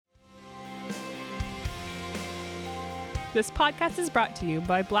This podcast is brought to you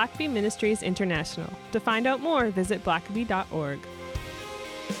by Blackaby Ministries International. To find out more, visit blackaby.org.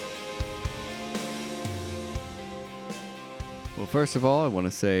 Well, first of all, I want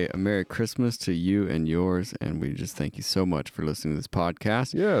to say a Merry Christmas to you and yours, and we just thank you so much for listening to this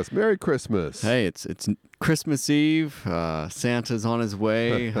podcast. Yes, Merry Christmas. Hey, it's Christmas Eve. Santa's on his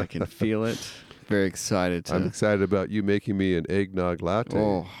way. I can feel it. Very excited to... I'm excited about you making me an eggnog latte.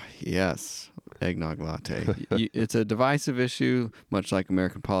 Oh, yes. Eggnog latte. It's a divisive issue, much like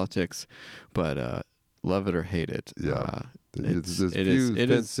American politics, but love it or hate it. Yeah. There's few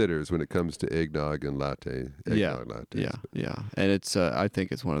fence-sitters when it comes to eggnog and latte. Lattes. Yeah. And it's I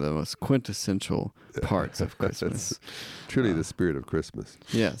think it's one of the most quintessential parts of Christmas. Truly the spirit of Christmas.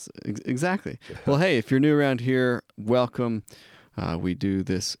 Yes, exactly. Well, hey, if you're new around here, welcome. We do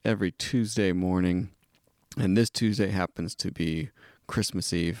this every Tuesday morning, and this Tuesday happens to be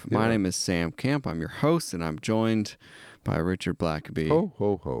Christmas Eve. My name is Sam Camp. I'm your host, and I'm joined by Richard Blackaby. Ho,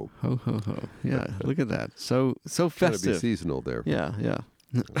 ho, ho. Ho, ho, ho. Yeah, look at that. So festive. Trying to be seasonal there. Yeah.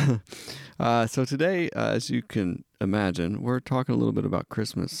 So today, as you can imagine, we're talking a little bit about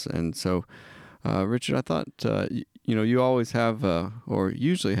Christmas. And so, Richard, I thought, you always have, or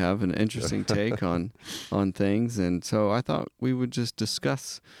usually have, an interesting take on things. And so I thought we would just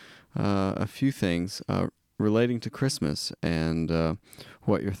discuss a few things relating to Christmas and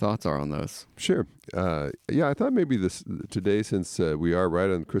what your thoughts are on those. Sure. I thought maybe today, since we are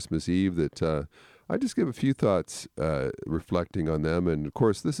right on Christmas Eve, that I just give a few thoughts reflecting on them. And of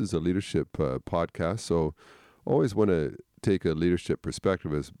course, this is a leadership podcast, so always want to take a leadership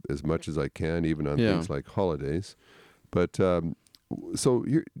perspective as much as I can, even on things like holidays. But so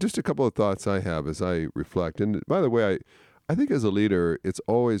just a couple of thoughts I have as I reflect. And by the way, I think as a leader, it's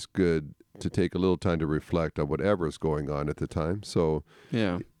always good to take a little time to reflect on whatever is going on at the time. So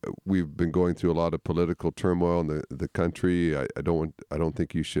we've been going through a lot of political turmoil in the country. I don't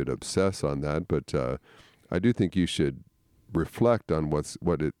think you should obsess on that, but I do think you should reflect on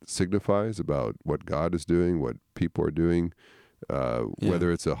what it signifies about what God is doing, what people are doing,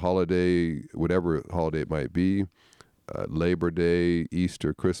 whether it's a holiday, whatever holiday it might be, Labor Day,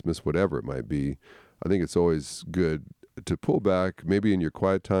 Easter, Christmas, whatever it might be. I think it's always good to pull back, maybe in your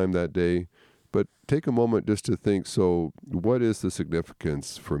quiet time that day, but take a moment just to think, so what is the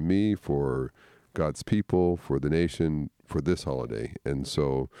significance for me, for God's people, for the nation, for this holiday? And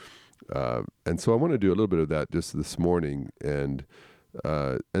so I want to do a little bit of that just this morning and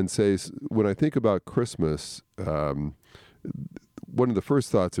say, when I think about Christmas, one of the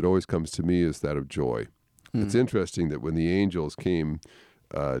first thoughts that always comes to me is that of joy. It's interesting that when the angels came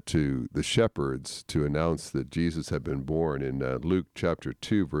to the shepherds to announce that Jesus had been born in Luke chapter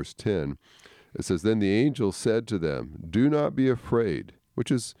 2, verse 10, it says, "Then the angel said to them, 'Do not be afraid,'"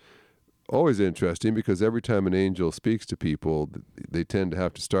 which is always interesting because every time an angel speaks to people, they tend to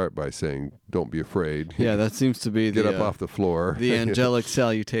have to start by saying, "Don't be afraid." Yeah, that seems to be get up off the floor. The angelic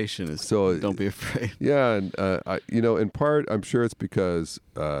salutation is, so don't be afraid. Yeah, and in part, I'm sure it's because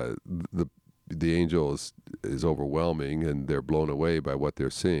the angel is overwhelming and they're blown away by what they're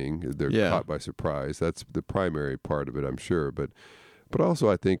seeing. They're caught by surprise. That's the primary part of it, I'm sure. But also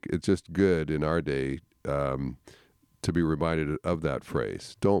I think it's just good in our day to be reminded of that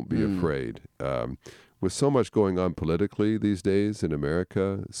phrase. Don't be afraid. With so much going on politically these days in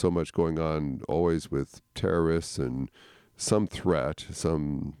America, so much going on always with terrorists and some threat,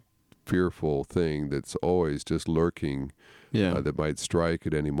 some fearful thing that's always just lurking, that might strike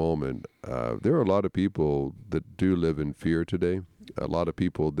at any moment. There are a lot of people that do live in fear today, a lot of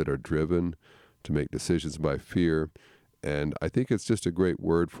people that are driven to make decisions by fear. And I think it's just a great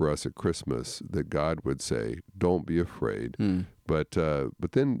word for us at Christmas that God would say, "Don't be afraid." But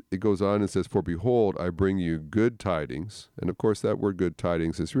then it goes on and says, "For behold, I bring you good tidings." And of course, that word "good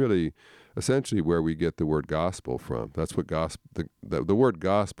tidings" is really essentially where we get the word gospel from. That's what the word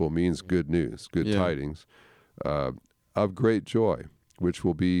gospel means: good news, good tidings, of great joy, which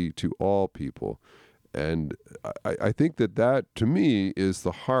will be to all people. And I think that to me is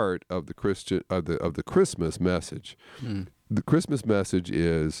the heart of the Christmas message. The Christmas message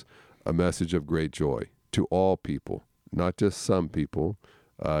is a message of great joy to all people, not just some people,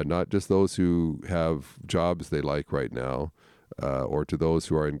 not just those who have jobs they like right now, or to those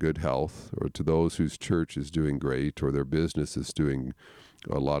who are in good health, or to those whose church is doing great, or their business is doing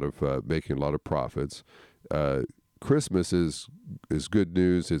making a lot of profits. Christmas is good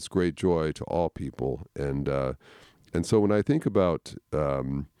news. It's great joy to all people, and so when I think about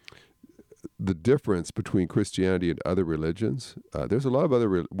the difference between Christianity and other religions, there's a lot of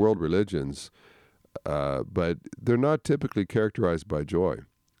other world religions, but they're not typically characterized by joy.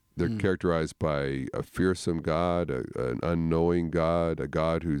 They're characterized by a fearsome God, an unknowing God, a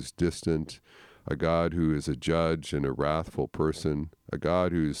God who's distant, a God who is a judge and a wrathful person, a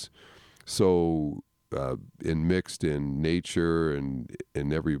God who's so mixed in nature and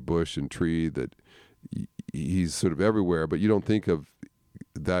in every bush and tree that he's sort of everywhere, but you don't think of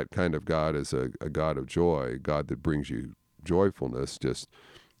that kind of God as a God of joy, a God that brings you joyfulness,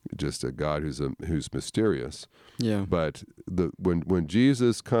 just a God who's mysterious. Yeah. But when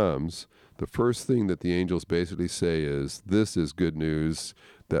Jesus comes, the first thing that the angels basically say is, this is good news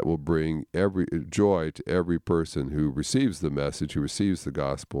that will bring every joy to every person who receives the message, who receives the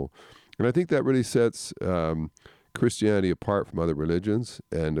gospel. And I think that really sets Christianity apart from other religions.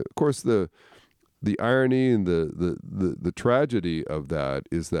 And of course, the irony and the tragedy of that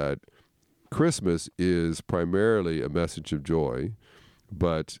is that Christmas is primarily a message of joy,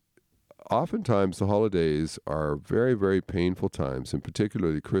 but oftentimes the holidays are very, very painful times, and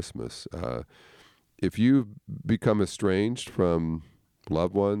particularly Christmas. If you've become estranged from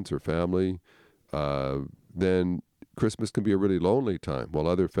loved ones or family, then Christmas can be a really lonely time. While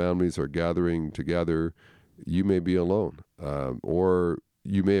other families are gathering together, you may be alone. Or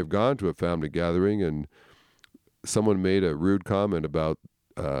you may have gone to a family gathering and someone made a rude comment about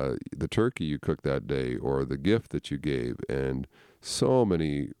the turkey you cooked that day or the gift that you gave, and so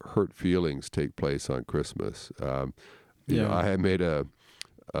many hurt feelings take place on Christmas. You know, I had made a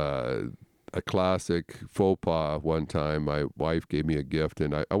classic faux pas one time. My wife gave me a gift,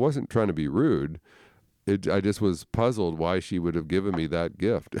 and I wasn't trying to be rude. I just was puzzled why she would have given me that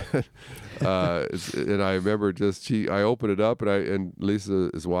gift. And I remember I opened it up, and Lisa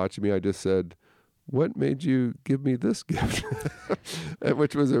is watching me. I just said, "What made you give me this gift?"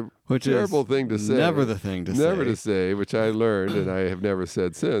 Which was a terrible thing to say. Never the thing to say. Never to say, which I learned, and I have never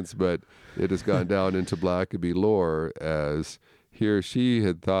said since, but it has gone down into Blackaby lore as she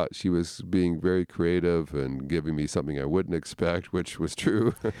had thought she was being very creative and giving me something I wouldn't expect, which was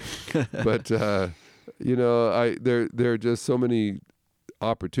true. But, you know, there are just so many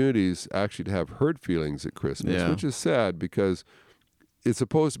opportunities actually to have hurt feelings at Christmas, which is sad because it's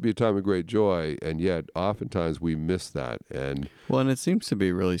supposed to be a time of great joy, and yet oftentimes we miss that. And it seems to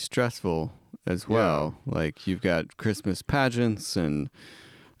be really stressful as well. Like you've got Christmas pageants and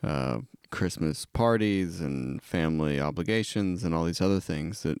Christmas parties and family obligations and all these other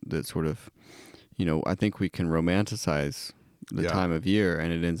things that sort of, you know, I think we can romanticize the time of year,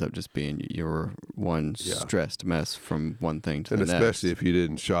 and it ends up just being your one stressed mess from one thing to the next. And especially if you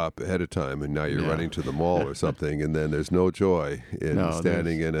didn't shop ahead of time and now you're running to the mall or something, and then there's no joy in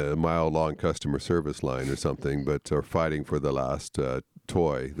standing in a mile-long customer service line or something, or fighting for the last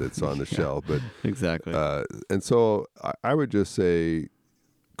toy that's on the shelf. But exactly. And so I would just say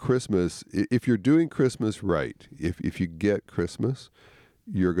Christmas, if you're doing Christmas right, if you get Christmas,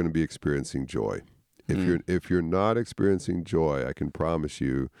 you're going to be experiencing joy. If you're not experiencing joy, I can promise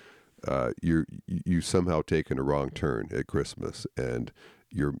you, you somehow taken a wrong turn at Christmas, and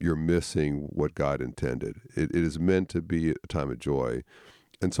you're missing what God intended. It is meant to be a time of joy,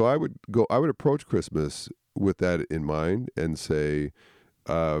 and so I would approach Christmas with that in mind and say,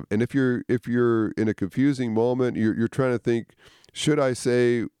 and if you're in a confusing moment, you're trying to think, should I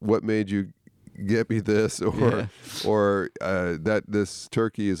say what made you get me this, or that this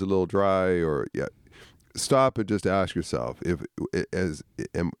turkey is a little dry, or stop and just ask yourself,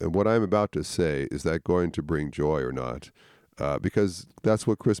 and what I'm about to say, is that going to bring joy or not? Because that's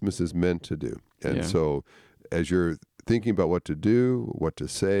what Christmas is meant to do. And so as you're thinking about what to do, what to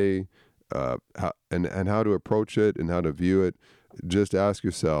say, how to approach it and how to view it, just ask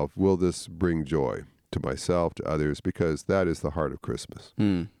yourself, will this bring joy to myself, to others? Because that is the heart of Christmas.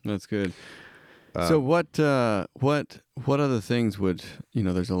 That's good. So what other things would, you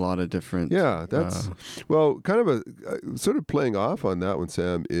know, there's a lot of different... Yeah, that's, kind of a sort of playing off on that one,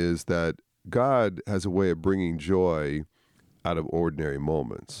 Sam, is that God has a way of bringing joy out of ordinary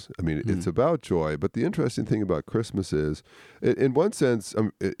moments. I mean, it's about joy, but the interesting thing about Christmas is, in one sense,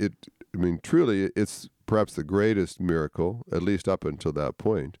 truly, it's perhaps the greatest miracle, at least up until that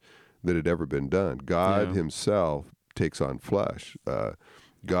point, that had ever been done. God himself takes on flesh.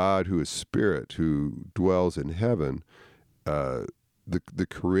 God, who is spirit, who dwells in heaven, the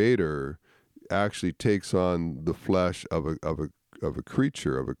Creator actually takes on the flesh of a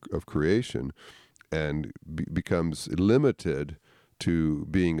creature of creation, and becomes limited to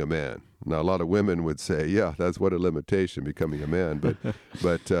being a man. Now, a lot of women would say, "Yeah, that's what a limitation, becoming a man."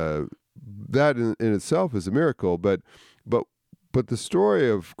 But that in itself is a miracle. But the story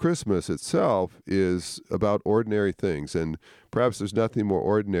of Christmas itself is about ordinary things, and perhaps there's nothing more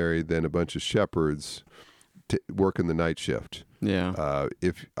ordinary than a bunch of shepherds working the night shift. Yeah.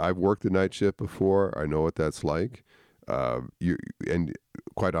 If I've worked the night shift before, I know what that's like. And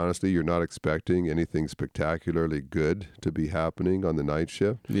quite honestly, you're not expecting anything spectacularly good to be happening on the night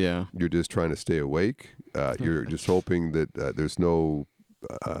shift. Yeah. You're just trying to stay awake. You're just hoping that there's no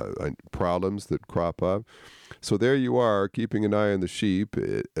problems that crop up. So there you are, keeping an eye on the sheep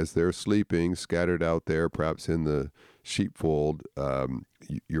as they're sleeping, scattered out there, perhaps in the sheepfold.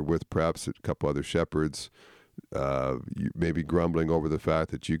 You're with perhaps a couple other shepherds. You may be grumbling over the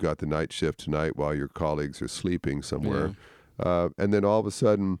fact that you got the night shift tonight while your colleagues are sleeping somewhere. Yeah. And then all of a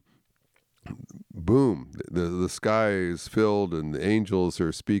sudden, boom, the sky is filled and the angels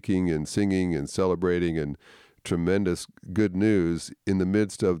are speaking and singing and celebrating and tremendous good news in the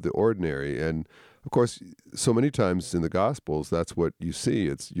midst of the ordinary. And of course, so many times in the Gospels, that's what you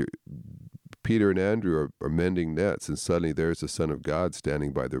see. Peter and Andrew are mending nets, and suddenly there's the Son of God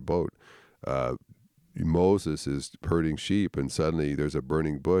standing by their boat. Moses is herding sheep, and suddenly there's a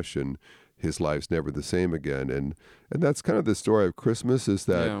burning bush, and his life's never the same again. And that's kind of the story of Christmas, is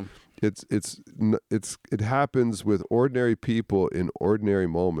that it happens with ordinary people in ordinary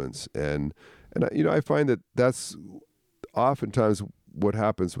moments. And I find that that's oftentimes what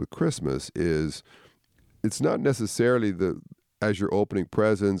happens with Christmas. Is it's not necessarily as you're opening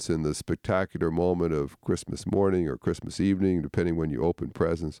presents in the spectacular moment of Christmas morning or Christmas evening, depending when you open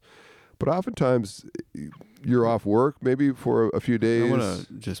presents. But oftentimes you're off work, maybe for a few days. I want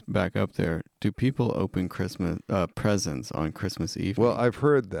to just back up there. Do people open Christmas presents on Christmas Eve? Well, I've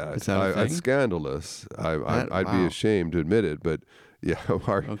heard that. Is that a thing? It's scandalous. I'd be ashamed to admit it, but yeah,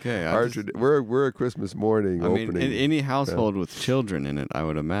 we're a Christmas morning opening. I mean, in any household with children in it, I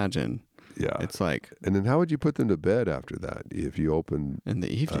would imagine. Yeah, it's like. And then how would you put them to bed after that if you open in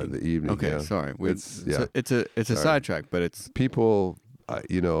the evening? The evening. Okay, yeah. Sorry. It's a sidetrack, but it's people.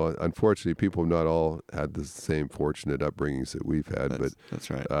 Unfortunately, people have not all had the same fortunate upbringings that we've had. That's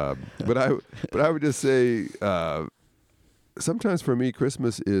right. But I would just say, sometimes for me,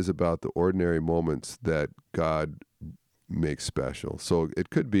 Christmas is about the ordinary moments that God makes special. So it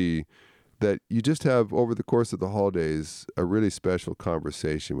could be that you just have, over the course of the holidays, a really special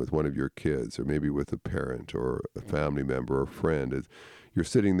conversation with one of your kids, or maybe with a parent or a family member or friend. You're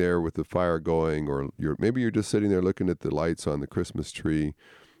sitting there with the fire going, or maybe you're just sitting there looking at the lights on the Christmas tree.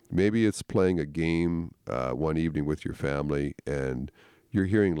 Maybe it's playing a game one evening with your family, and you're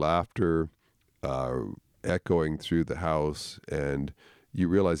hearing laughter echoing through the house, and you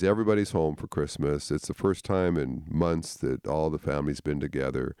realize everybody's home for Christmas. It's the first time in months that all the family's been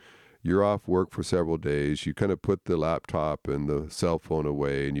together. You're off work for several days. You kind of put the laptop and the cell phone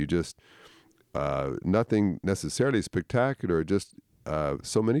away, and you just, nothing necessarily spectacular, just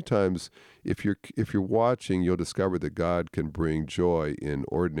so many times, if you're watching, you'll discover that God can bring joy in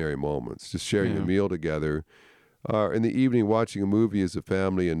ordinary moments. Just sharing a meal together, in the evening, watching a movie as a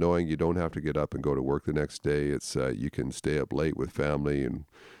family, and knowing you don't have to get up and go to work the next day. It's you can stay up late with family and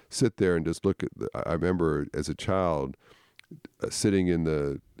sit there and just look at. I remember as a child sitting in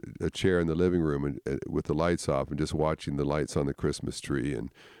a chair in the living room and with the lights off, and just watching the lights on the Christmas tree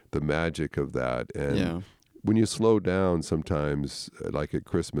and the magic of that. And when you slow down sometimes, like at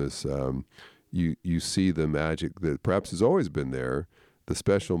Christmas, you see the magic that perhaps has always been there, the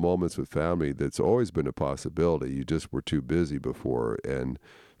special moments with family that's always been a possibility. You just were too busy before. And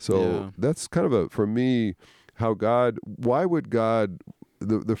so that's kind of for me, why would God,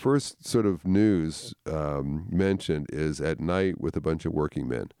 the first sort of news mentioned is at night with a bunch of working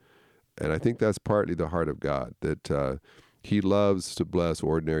men. And I think that's partly the heart of God, that He loves to bless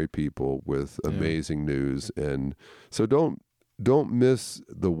ordinary people with amazing news. And so don't miss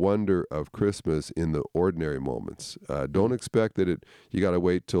the wonder of Christmas in the ordinary moments. Don't expect that you got to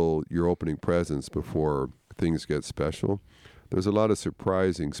wait till you're opening presents before things get special. There's a lot of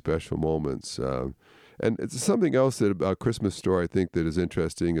surprising special moments. And it's something else about Christmas story I think that is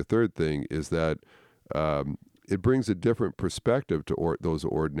interesting. A third thing is that it brings a different perspective to those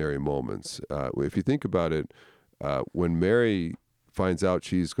ordinary moments. If you think about it, when Mary finds out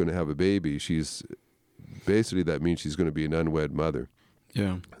she's going to have a baby, that means she's going to be an unwed mother.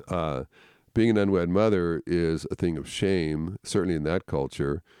 Yeah. Being an unwed mother is a thing of shame, certainly in that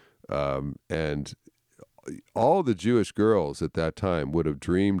culture. And all the Jewish girls at that time would have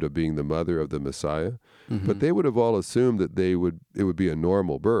dreamed of being the mother of the Messiah, but they would have all assumed that it would be a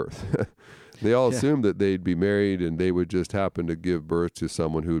normal birth. They all assumed that they'd be married and they would just happen to give birth to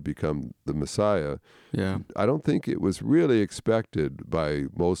someone who would become the Messiah. Yeah. I don't think it was really expected by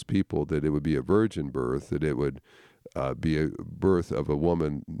most people that it would be a virgin birth, that it would be a birth of a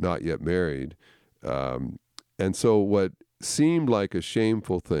woman not yet married. And so what seemed like a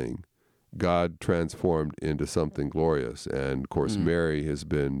shameful thing God transformed into something glorious. And of course, Mary has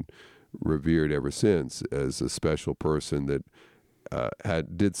been revered ever since as a special person that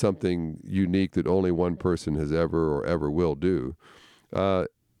did something unique that only one person has ever will do.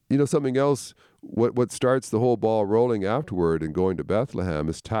 Something else, what starts the whole ball rolling afterward and going to Bethlehem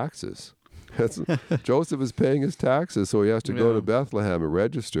is taxes. Joseph is paying his taxes, so he has to go to Bethlehem and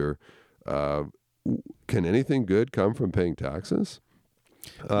register. Can anything good come from paying taxes?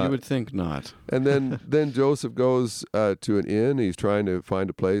 You would think not. And then Joseph goes to an inn. He's trying to find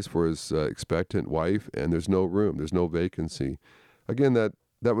a place for his expectant wife, and there's no room. There's no vacancy. Again, that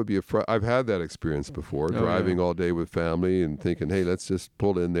would be I've had that experience before, driving all day with family and thinking, hey, let's just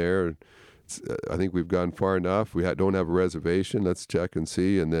pull in there. I think we've gone far enough. We don't have a reservation. Let's check and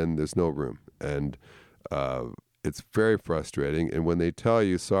see. And then there's no room. And it's very frustrating. And when they tell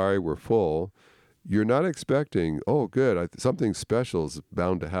you, sorry, we're full, you're not expecting, oh, good, something special is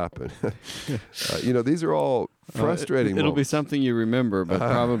bound to happen. These are all frustrating It'll moments. be something you remember, but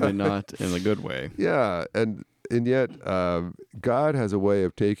probably not in a good way. Yeah, and yet God has a way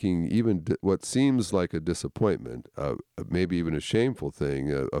of taking even what seems like a disappointment, maybe even a shameful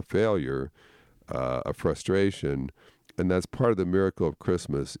thing, a failure, a frustration, and that's part of the miracle of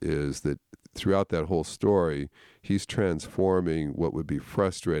Christmas is that throughout that whole story, he's transforming what would be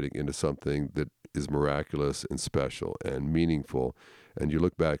frustrating into something that is miraculous and special and meaningful. And you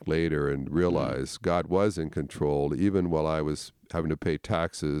look back later and realize God was in control, even while I was having to pay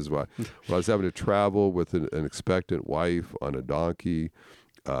taxes, while I was having to travel with an expectant wife on a donkey,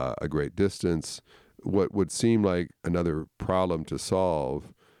 a great distance, what would seem like another problem to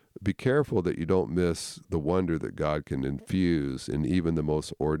solve. Be careful that you don't miss the wonder that God can infuse in even the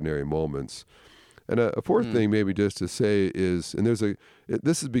most ordinary moments. And a fourth thing maybe just to say is, and this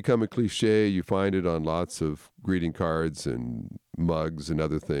has become a cliche, you find it on lots of greeting cards and mugs and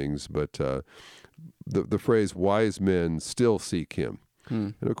other things, but the phrase wise men still seek him.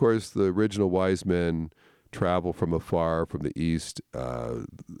 And of course, the original wise men travel from afar, from the east,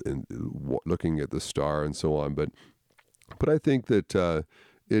 and looking at the star and so on. But I think that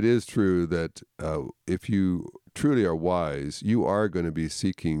it is true that if you truly are wise, you are going to be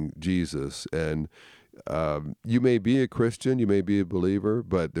seeking Jesus. And you may be a Christian, you may be a believer,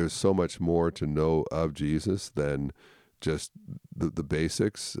 but there's so much more to know of Jesus than just the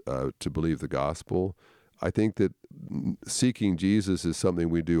basics to believe the gospel. I think that seeking Jesus is something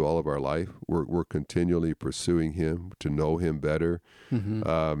we do all of our life. We're continually pursuing him to know him better.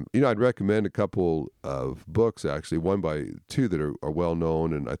 I'd recommend a couple of books, actually, two that are well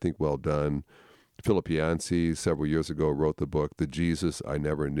known and I think well done. Philip Yancey, several years ago, wrote the book, The Jesus I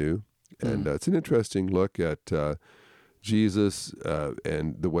Never Knew. And it's an interesting look at Jesus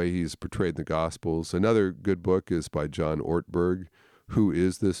and the way he's portrayed in the Gospels. Another good book is by John Ortberg, Who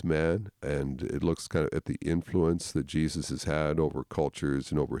is This Man? And it looks kind of at the influence that Jesus has had over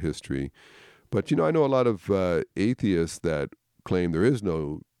cultures and over history. But, I know a lot of atheists that claim there is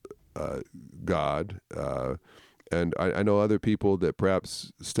no God. And I know other people that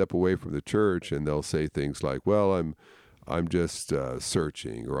perhaps step away from the church and they'll say things like, well, I'm just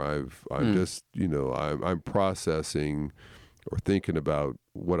searching, or I'm just, I'm processing or thinking about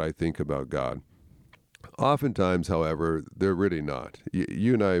what I think about God. Oftentimes, however, they're really not.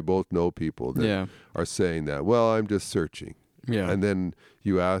 You and I both know people that are saying that, well, I'm just searching. Yeah. And then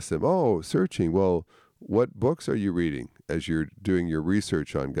you ask them, oh, searching. Well, what books are you reading as you're doing your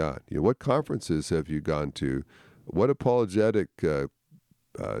research on God? What conferences have you gone to? What apologetic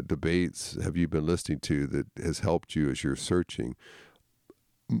debates have you been listening to that has helped you as you're searching?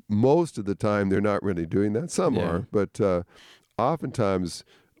 Most of the time, they're not really doing that. Some are, but oftentimes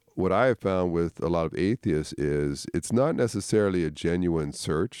what I have found with a lot of atheists is it's not necessarily a genuine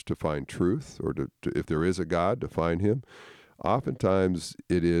search to find truth or to if there is a God, to find him. Oftentimes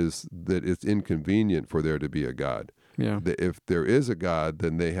it is that it's inconvenient for there to be a God. Yeah. If there is a God,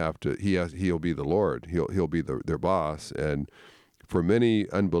 then they have to. He'll be the Lord. He'll be their boss. And for many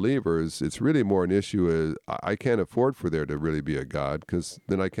unbelievers, it's really more an issue is I can't afford for there to really be a God because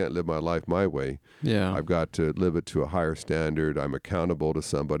then I can't live my life my way. Yeah. I've got to live it to a higher standard. I'm accountable to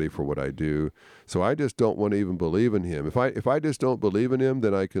somebody for what I do. So I just don't want to even believe in him. If I just don't believe in him,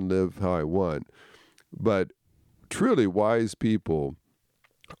 then I can live how I want. But truly wise people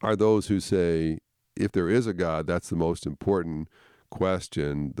are those who say, if there is a God, that's the most important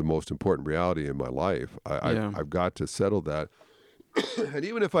question, the most important reality in my life. I've got to settle that. And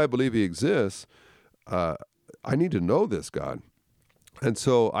even if I believe he exists, I need to know this God. And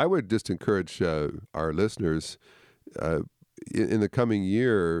so I would just encourage our listeners in the coming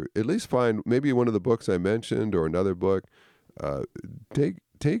year, at least find maybe one of the books I mentioned or another book.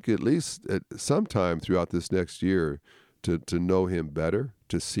 take at least some time throughout this next year to know him better,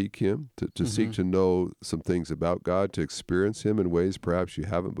 to seek him, to seek to know some things about God, to experience him in ways perhaps you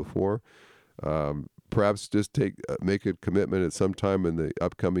haven't before. Perhaps just make a commitment at some time in the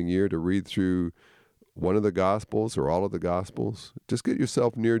upcoming year to read through one of the Gospels or all of the Gospels. Just get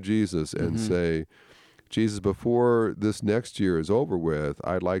yourself near Jesus and say, Jesus, before this next year is over with,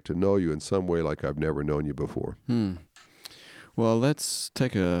 I'd like to know you in some way like I've never known you before. Well, let's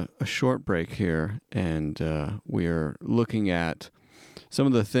take a short break here, and we are looking at some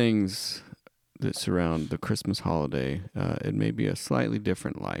of the things that surround the Christmas holiday. It may be a slightly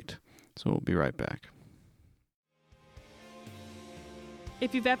different light, so we'll be right back.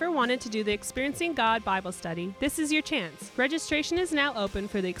 If you've ever wanted to do the Experiencing God Bible study, this is your chance. Registration is now open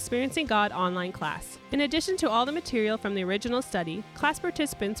for the Experiencing God online class. In addition to all the material from the original study, class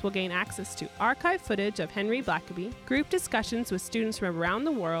participants will gain access to archive footage of Henry Blackaby, group discussions with students from around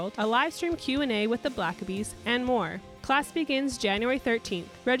the world, a live stream Q&A with the Blackabys, and more. Class begins January 13th.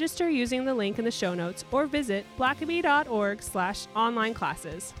 Register using the link in the show notes or visit blackaby.org/online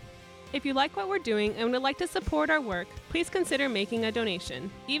classes. If you like what we're doing and would like to support our work, please consider making a donation.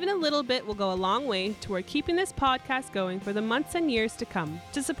 Even a little bit will go a long way toward keeping this podcast going for the months and years to come.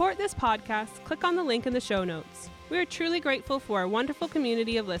 To support this podcast, click on the link in the show notes. We are truly grateful for our wonderful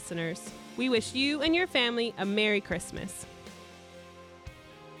community of listeners. We wish you and your family a Merry Christmas.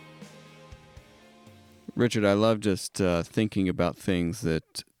 Richard, I love just thinking about things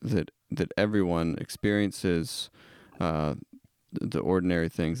that everyone experiences, the ordinary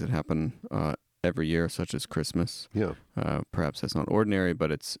things that happen every year, such as Christmas. Yeah. Perhaps that's not ordinary, but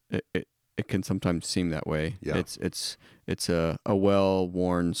it can sometimes seem that way. Yeah. It's a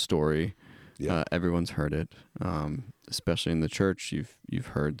well-worn story. Yeah. Everyone's heard it, especially in the church. You've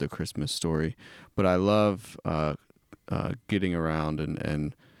heard the Christmas story, but I love getting around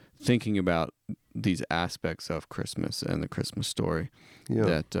and thinking about these aspects of Christmas and the Christmas story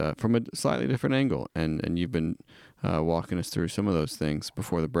that from a slightly different angle. And you've been walking us through some of those things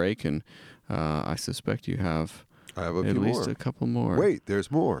before the break, and I suspect you have I have at least a couple more. Wait,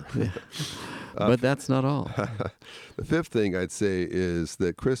 there's more. But that's not all. The fifth thing I'd say is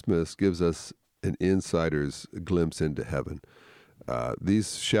that Christmas gives us an insider's glimpse into heaven.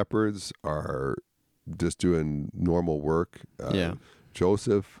 These shepherds are just doing normal work.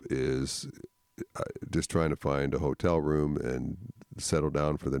 Joseph is just trying to find a hotel room and settle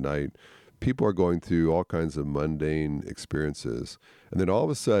down for the night. People are going through all kinds of mundane experiences. And then all of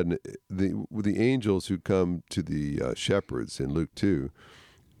a sudden, the angels who come to the shepherds in Luke 2,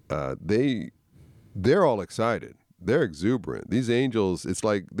 they're all excited. They're exuberant. These angels, it's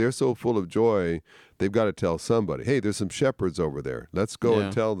like they're so full of joy, they've got to tell somebody, hey, there's some shepherds over there. Let's go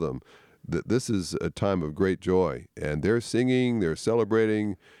and tell them that this is a time of great joy. And they're singing, they're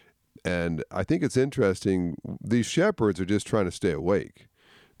celebrating. And I think it's interesting, these shepherds are just trying to stay awake.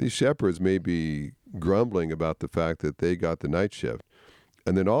 These shepherds may be grumbling about the fact that they got the night shift.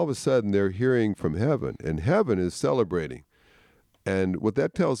 And then all of a sudden they're hearing from heaven, and heaven is celebrating. And what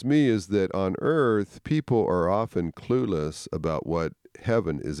that tells me is that on earth, people are often clueless about what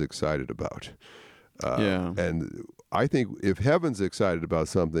heaven is excited about. And I think if heaven's excited about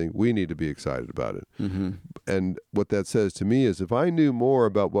something, we need to be excited about it. Mm-hmm. And what that says to me is if I knew more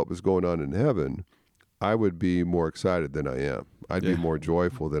about what was going on in heaven, I would be more excited than I am. I'd be more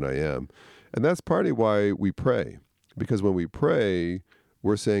joyful than I am. And that's partly why we pray. Because when we pray,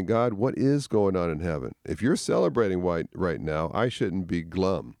 we're saying, God, what is going on in heaven? If you're celebrating right now, I shouldn't be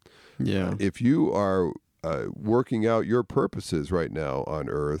glum. Yeah. If you are working out your purposes right now on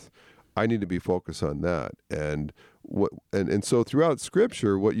earth, I need to be focused on that. And so throughout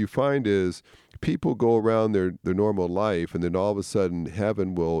Scripture, what you find is people go around their normal life, and then all of a sudden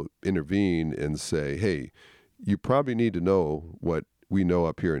heaven will intervene and say, hey, you probably need to know what we know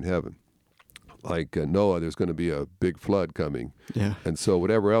up here in heaven. Like Noah, there's going to be a big flood coming. Yeah. And so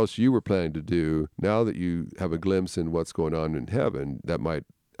whatever else you were planning to do, now that you have a glimpse in what's going on in heaven, that might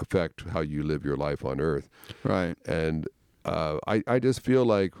affect how you live your life on earth. Right. And I just feel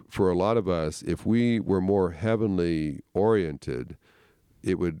like for a lot of us, if we were more heavenly oriented,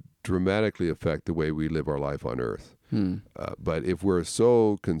 it would dramatically affect the way we live our life on earth. But if we're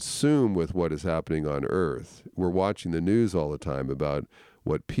so consumed with what is happening on earth, we're watching the news all the time about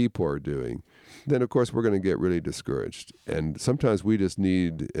what people are doing, then of course we're going to get really discouraged. And sometimes we just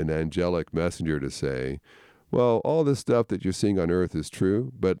need an angelic messenger to say, well, all this stuff that you're seeing on earth is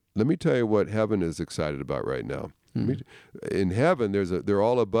true, but let me tell you what heaven is excited about right now. In heaven, they're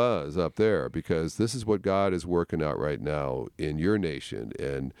all abuzz up there because this is what God is working out right now in your nation.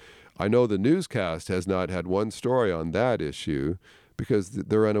 And I know the newscast has not had one story on that issue, because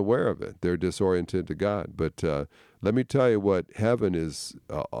they're unaware of it. They're disoriented to God. But let me tell you what heaven is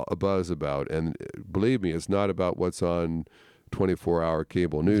abuzz about. And believe me, it's not about what's on 24-hour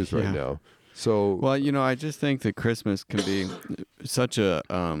cable news right now. So, well, I just think that Christmas can be such a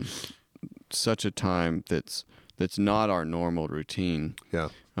time that's not our normal routine. Yeah.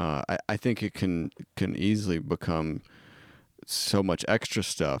 I think it can easily become so much extra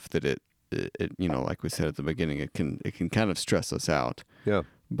stuff that it like we said at the beginning, it can kind of stress us out. Yeah.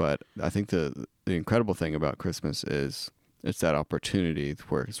 But I think the incredible thing about Christmas is it's that opportunity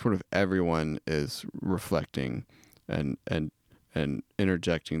where sort of everyone is reflecting and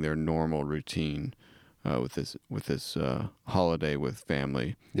interjecting their normal routine with this holiday with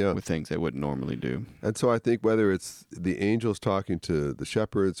family, with things they wouldn't normally do. And so I think whether it's the angels talking to the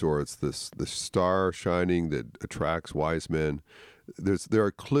shepherds or it's the star shining that attracts wise men, there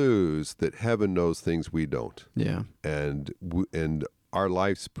are clues that heaven knows things we don't. Yeah. And our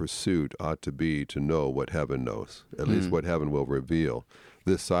life's pursuit ought to be to know what heaven knows, at least what heaven will reveal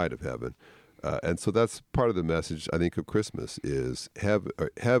this side of heaven. And so that's part of the message, I think, of Christmas is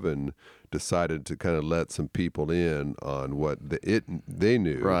heaven decided to kind of let some people in on what they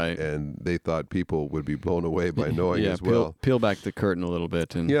knew. Right. And they thought people would be blown away by knowing as well. Peel back the curtain a little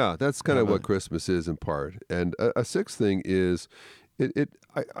bit. And that's kind of what Christmas is in part. And a sixth thing is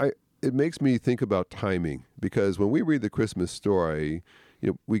it makes me think about timing, because when we read the Christmas story,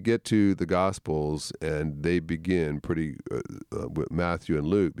 we get to the Gospels and they begin pretty. Matthew and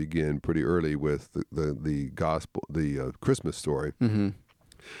Luke begin pretty early with the gospel, the Christmas story. Mm-hmm.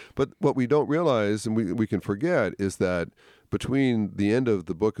 But what we don't realize, and we can forget, is that between the end of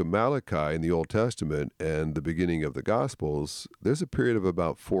the book of Malachi in the Old Testament and the beginning of the Gospels, there's a period of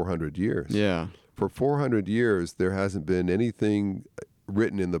about 400 years. Yeah. For 400 years, there hasn't been anything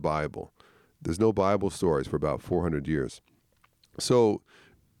written in the Bible. There's no Bible stories for about 400 years. So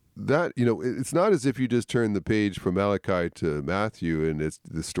that, it's not as if you just turn the page from Malachi to Matthew and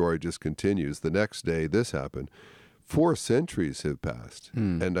the story just continues. The next day, this happened. 4 centuries have passed.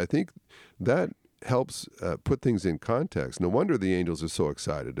 And I think that helps put things in context. No wonder the angels are so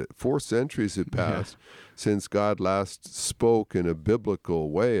excited. 4 centuries have passed since God last spoke in a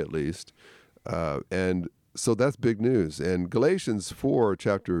biblical way, at least. And so that's big news. And Galatians 4,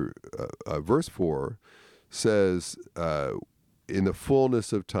 verse 4 says, in the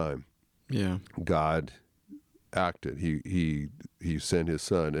fullness of time, God acted. He sent his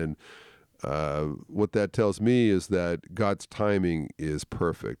son. And what that tells me is that God's timing is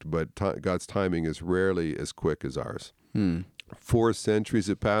perfect, but God's timing is rarely as quick as ours. 4 centuries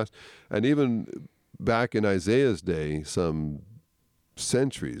have passed. And even back in Isaiah's day, some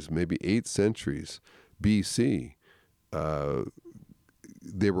centuries, maybe 8 centuries BC, God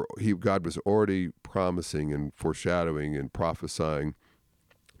was already promising and foreshadowing and prophesying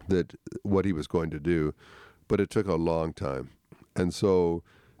that what he was going to do, but it took a long time. And so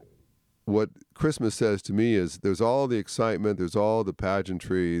what Christmas says to me is there's all the excitement, there's all the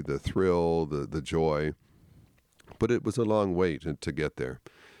pageantry, the thrill, the joy, but it was a long wait to get there.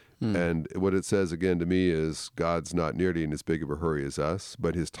 And what it says again to me is God's not nearly in as big of a hurry as us,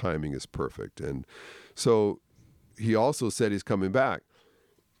 but his timing is perfect. And so he also said he's coming back.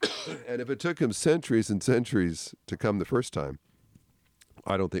 And if it took him centuries and centuries to come the first time,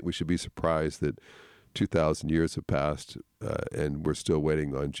 I don't think we should be surprised that 2,000 years have passed and we're still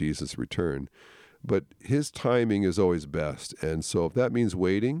waiting on Jesus' return. But his timing is always best. And so if that means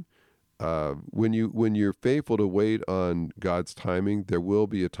waiting, when you're faithful to wait on God's timing, there will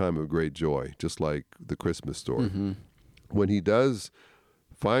be a time of great joy, just like the Christmas story. Mm-hmm. When he does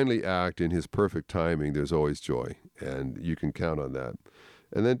finally act in his perfect timing, there's always joy, and you can count on that.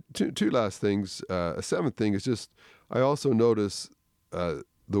 And then two last things. A seventh thing is just, I also notice the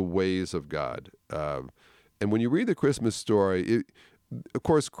ways of God. And when you read the Christmas story, of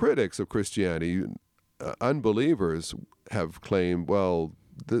course, critics of Christianity, unbelievers have claimed, well,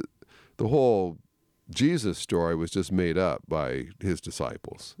 the whole Jesus story was just made up by his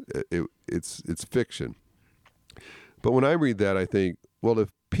disciples. It's fiction. But when I read that, I think, well, if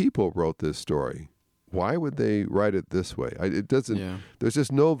people wrote this story, why would they write it this way? It doesn't. Yeah. There's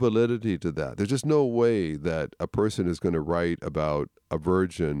just no validity to that. There's just no way that a person is going to write about a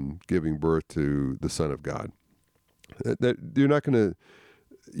virgin giving birth to the Son of God. That you're not going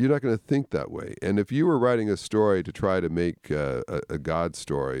to think that way. And if you were writing a story to try to make a God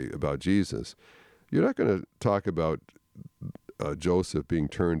story about Jesus, you're not going to talk about Joseph being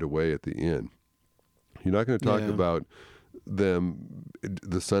turned away at the inn. You're not going to talk about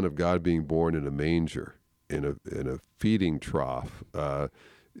the Son of God being born in a manger, in a feeding trough.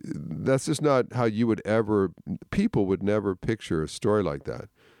 that's just not how people would never picture a story like that.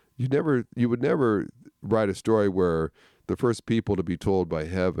 You would never write a story where the first people to be told by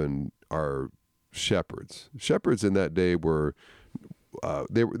heaven are shepherds. Shepherds in that day were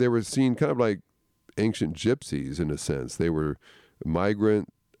they were seen kind of like ancient gypsies in a sense. They were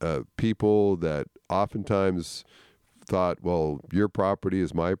migrant people that oftentimes thought, well, your property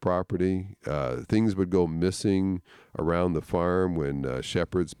is my property. Things would go missing around the farm when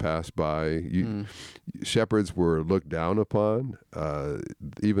shepherds passed by. Shepherds were looked down upon,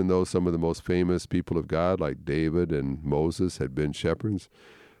 even though some of the most famous people of God, like David and Moses, had been shepherds.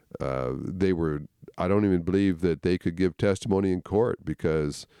 I don't even believe that they could give testimony in court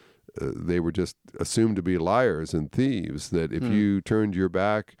because they were just assumed to be liars and thieves, that if you turned your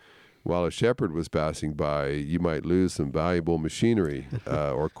back while a shepherd was passing by, you might lose some valuable machinery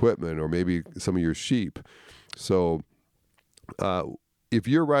or equipment, or maybe some of your sheep. So if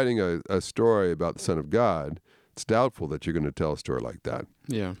you're writing a story about the Son of God, it's doubtful that you're going to tell a story like that.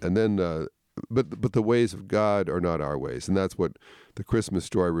 Yeah. And then, but the ways of God are not our ways. And that's what the Christmas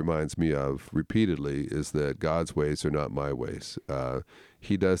story reminds me of repeatedly, is that God's ways are not my ways.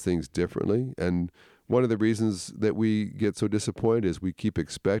 He does things differently. And one of the reasons that we get so disappointed is we keep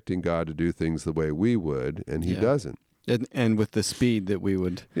expecting God to do things the way we would, and he doesn't. And with the speed that we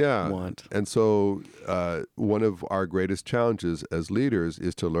would want. And so one of our greatest challenges as leaders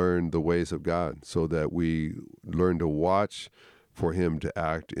is to learn the ways of God, so that we learn to watch for him to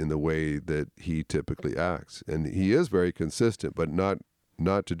act in the way that he typically acts. And he is very consistent, but not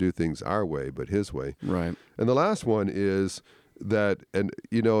to do things our way, but his way. Right. And the last one is that, and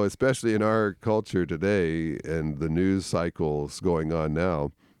especially in our culture today and the news cycles going on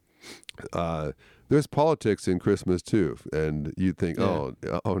now, there's politics in Christmas too. And you'd think, oh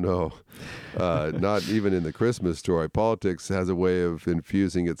no, not even in the Christmas story. Politics has a way of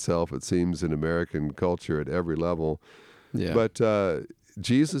infusing itself, it seems, in American culture at every level. Yeah. But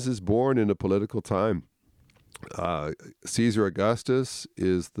Jesus is born in a political time. Caesar Augustus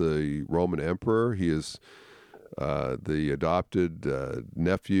is the Roman emperor. He is the adopted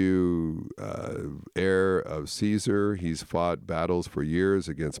nephew, heir of Caesar. He's fought battles for years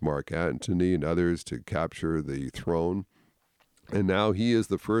against Mark Antony and others to capture the throne. And now he is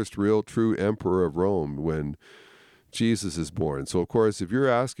the first real true emperor of Rome when Jesus is born. So, of course, if you're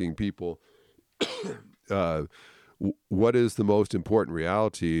asking people, what is the most important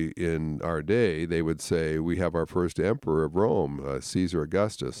reality in our day, they would say we have our first emperor of Rome, Caesar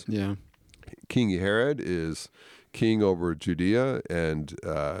Augustus. Yeah. King Herod is king over Judea, and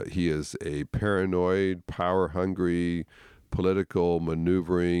he is a paranoid, power-hungry, political,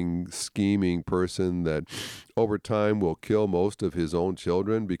 maneuvering, scheming person that over time will kill most of his own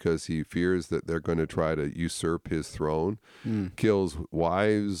children because he fears that they're going to try to usurp his throne, kills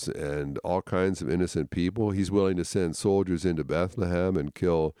wives and all kinds of innocent people. He's willing to send soldiers into Bethlehem and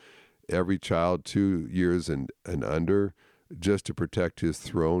kill every child 2 years and under just to protect his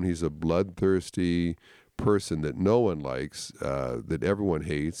throne. He's a bloodthirsty person that no one likes, that everyone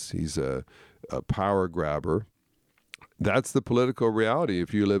hates. He's a power grabber. That's the political reality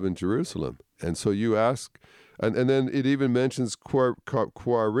if you live in Jerusalem. And so you ask, and then it even mentions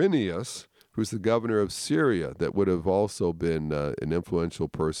Quirinius, who's the governor of Syria, that would have also been an influential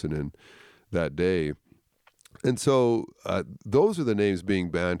person in that day. And so those are the names being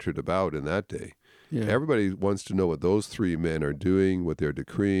bantered about in that day. Yeah. Everybody wants to know what those three men are doing, what they're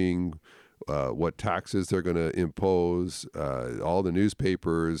decreeing, what taxes they're going to impose. All the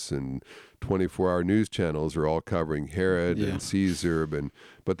newspapers and 24-hour news channels are all covering Herod and Caesar,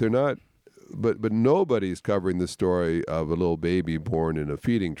 but they're not. But nobody's covering the story of a little baby born in a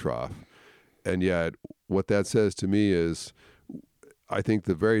feeding trough. And yet, what that says to me is, I think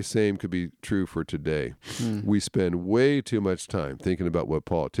the very same could be true for today. We spend way too much time thinking about what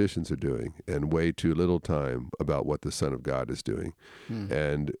politicians are doing and way too little time about what the Son of God is doing.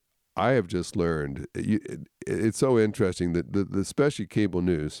 And I have just learned, it's so interesting that especially cable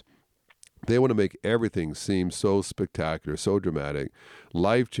news, they want to make everything seem so spectacular, so dramatic,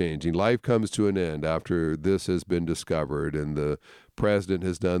 life-changing. Life comes to an end after this has been discovered, and the president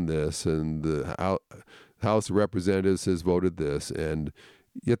has done this, and the House of Representatives has voted this, and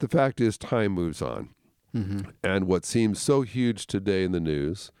yet the fact is time moves on. And what seems so huge today in the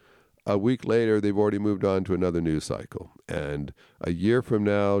news, a week later, they've already moved on to another news cycle. And a year from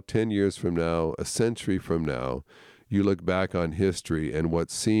now, 10 years from now, a century from now, you look back on history and what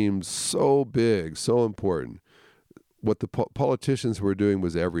seems so big, so important, what the politicians were doing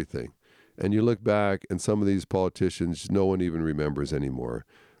was everything. And you look back and some of these politicians, no one even remembers anymore.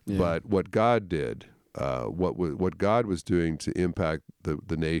 Yeah. But what God did what God was doing to impact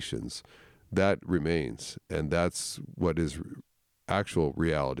the nations, that remains, and that's what is actual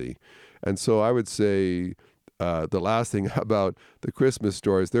reality. And so I would say the last thing about the Christmas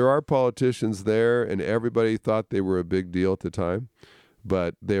stories, there are politicians there, and everybody thought they were a big deal at the time,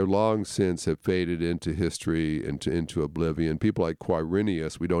 but they're long since have faded into history, into oblivion. People like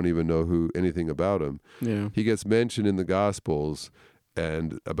Quirinius, we don't even know anything about him. Yeah. He gets mentioned in the Gospels,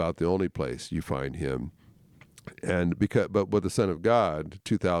 and about the only place you find him. And but the Son of God,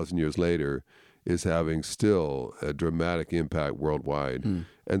 2,000 years later, is having still a dramatic impact worldwide.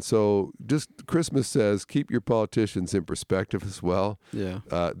 And so just Christmas says, keep your politicians in perspective as well. Yeah.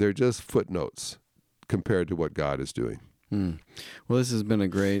 They're just footnotes compared to what God is doing. Well, this has been a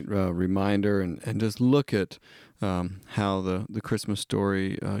great reminder, and just look at how the Christmas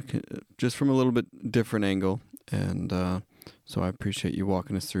story, just from a little bit different angle. And so I appreciate you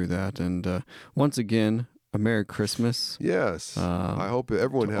walking us through that. And once again, a Merry Christmas. Yes. I hope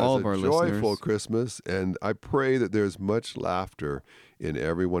everyone has a joyful Christmas, and I pray that there's much laughter in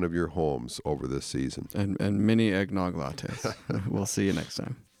every one of your homes over this season. And many eggnog lattes. We'll see you next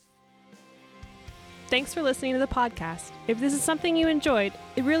time. Thanks for listening to the podcast. If this is something you enjoyed,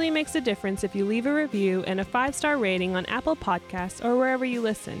 it really makes a difference if you leave a review and a 5-star rating on Apple Podcasts or wherever you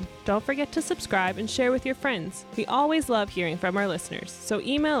listen. Don't forget to subscribe and share with your friends. We always love hearing from our listeners, so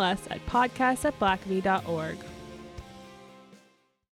email us at podcast@blackaby.org.